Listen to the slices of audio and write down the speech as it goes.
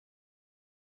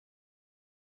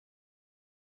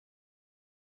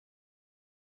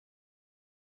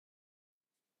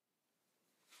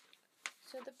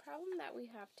So the problem that we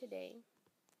have today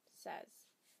says,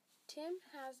 Tim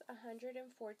has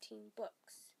 114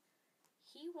 books.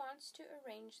 He wants to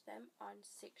arrange them on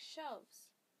 6 shelves.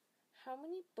 How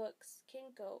many books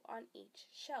can go on each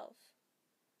shelf?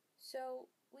 So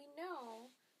we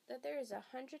know that there is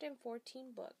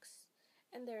 114 books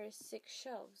and there is 6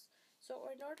 shelves. So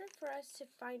in order for us to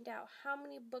find out how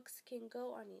many books can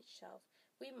go on each shelf,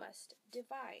 we must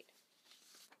divide.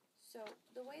 So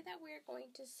the way that we're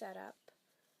going to set up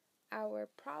our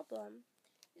problem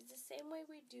is the same way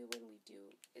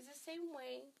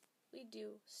we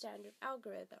do standard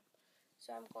algorithm.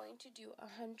 So I'm going to do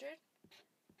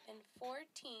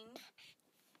 114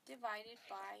 divided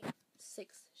by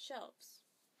 6 shelves.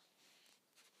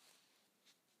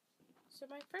 So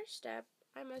my first step,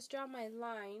 I must draw my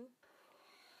line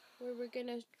where we're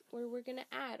gonna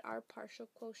add our partial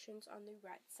quotients on the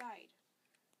right side.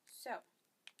 So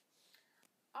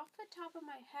off the top of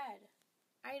my head,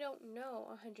 I don't know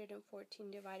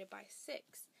 114 divided by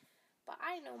 6, but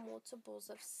I know multiples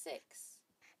of 6.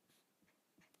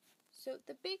 So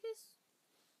the biggest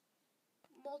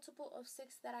multiple of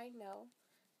 6 that I know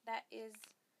that is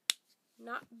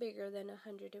not bigger than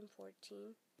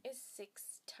 114 is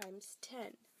 6 times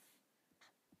 10.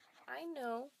 I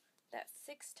know that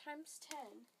 6 times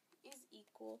 10 is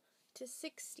equal to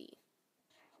 60.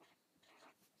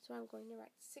 So I'm going to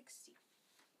write 60.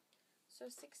 So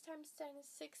 6 times 10 is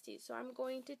 60. So I'm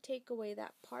going to take away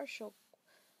that partial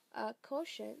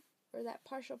quotient, or that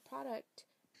partial product,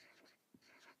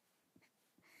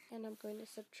 and I'm going to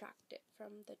subtract it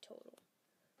from the total.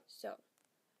 So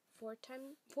 4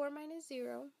 minus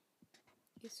 0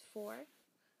 is 4.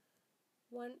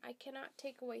 1, I cannot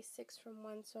take away 6 from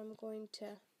 1, so I'm going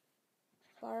to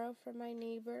borrow from my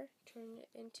neighbor, turn it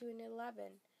into an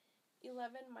 11.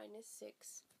 11 minus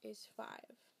 6 is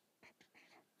 5.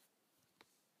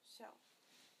 So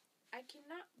I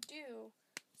cannot do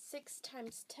 6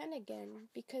 times 10 again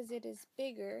because it is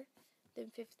bigger than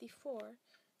 54.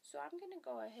 So I'm going to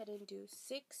go ahead and do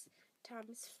 6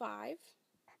 times 5,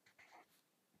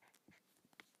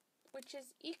 which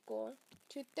is equal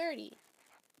to 30.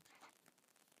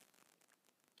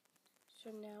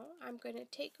 So now I'm going to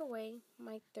take away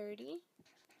my 30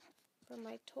 from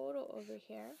my total over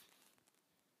here.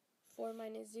 4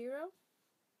 minus 0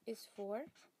 is 4.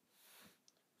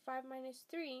 5 minus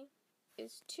 3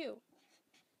 is 2.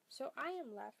 So I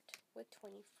am left with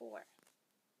 24.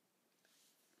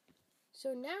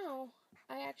 So now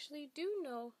I actually do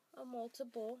know a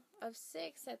multiple of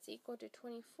 6 that's equal to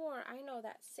 24. I know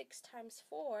that 6 times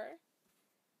 4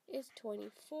 is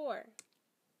 24.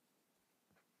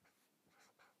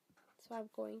 So I'm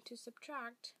going to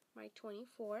subtract my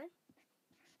 24.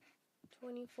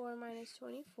 24 minus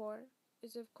 24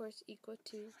 is of course equal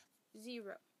to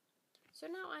 0. So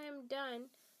now I am done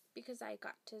because I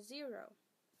got to 0.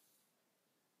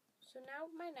 So now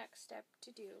my next step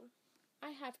to do, I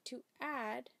have to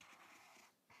add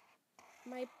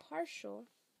my partial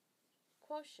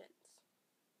quotients.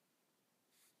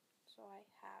 So I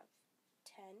have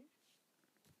 10,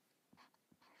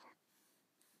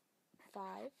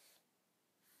 5,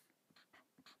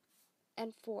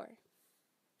 and 4.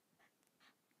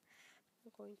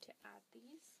 I'm going to add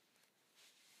these.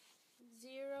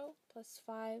 0 plus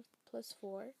 5 plus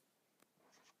 4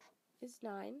 is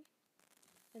 9,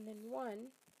 and then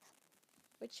 1,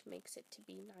 which makes it to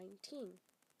be 19.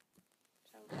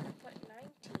 So I'm going to put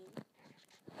 19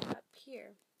 up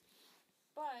here,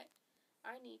 but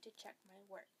I need to check my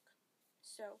work.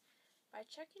 So by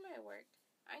checking my work,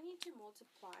 I need to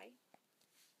multiply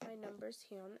my numbers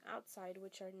here on the outside,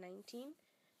 which are 19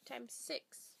 times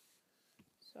 6.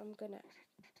 So I'm going to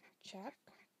check.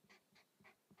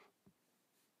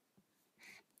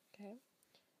 Okay,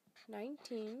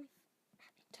 19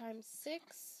 times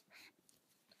 6,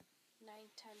 9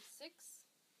 times 6,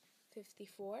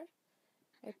 54.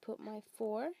 I put my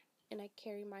 4 and I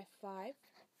carry my 5.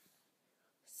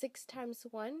 6 times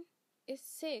 1 is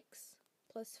 6,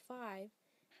 plus 5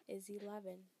 is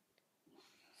 11.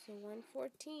 So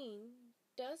 114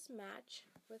 does match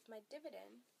with my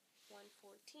dividend,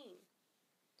 114.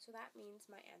 So that means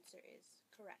my answer is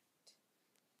correct.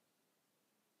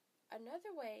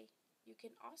 Another way you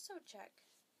can also check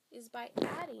is by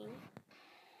adding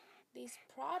these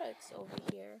products over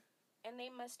here, and they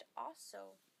must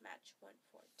also match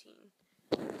 114.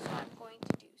 So I'm going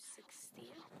to do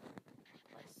 60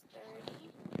 plus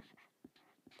 30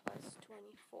 plus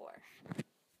 24.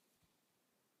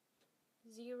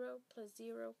 0 plus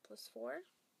 0 plus 4,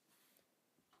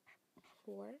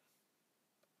 4.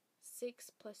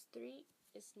 6 plus 3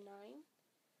 is 9,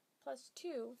 plus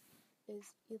 2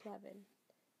 is 11.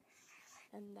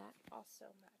 and that also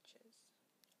matches.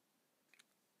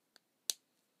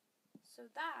 So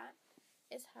that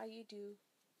is how you do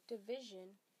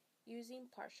division using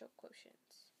partial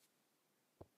quotients.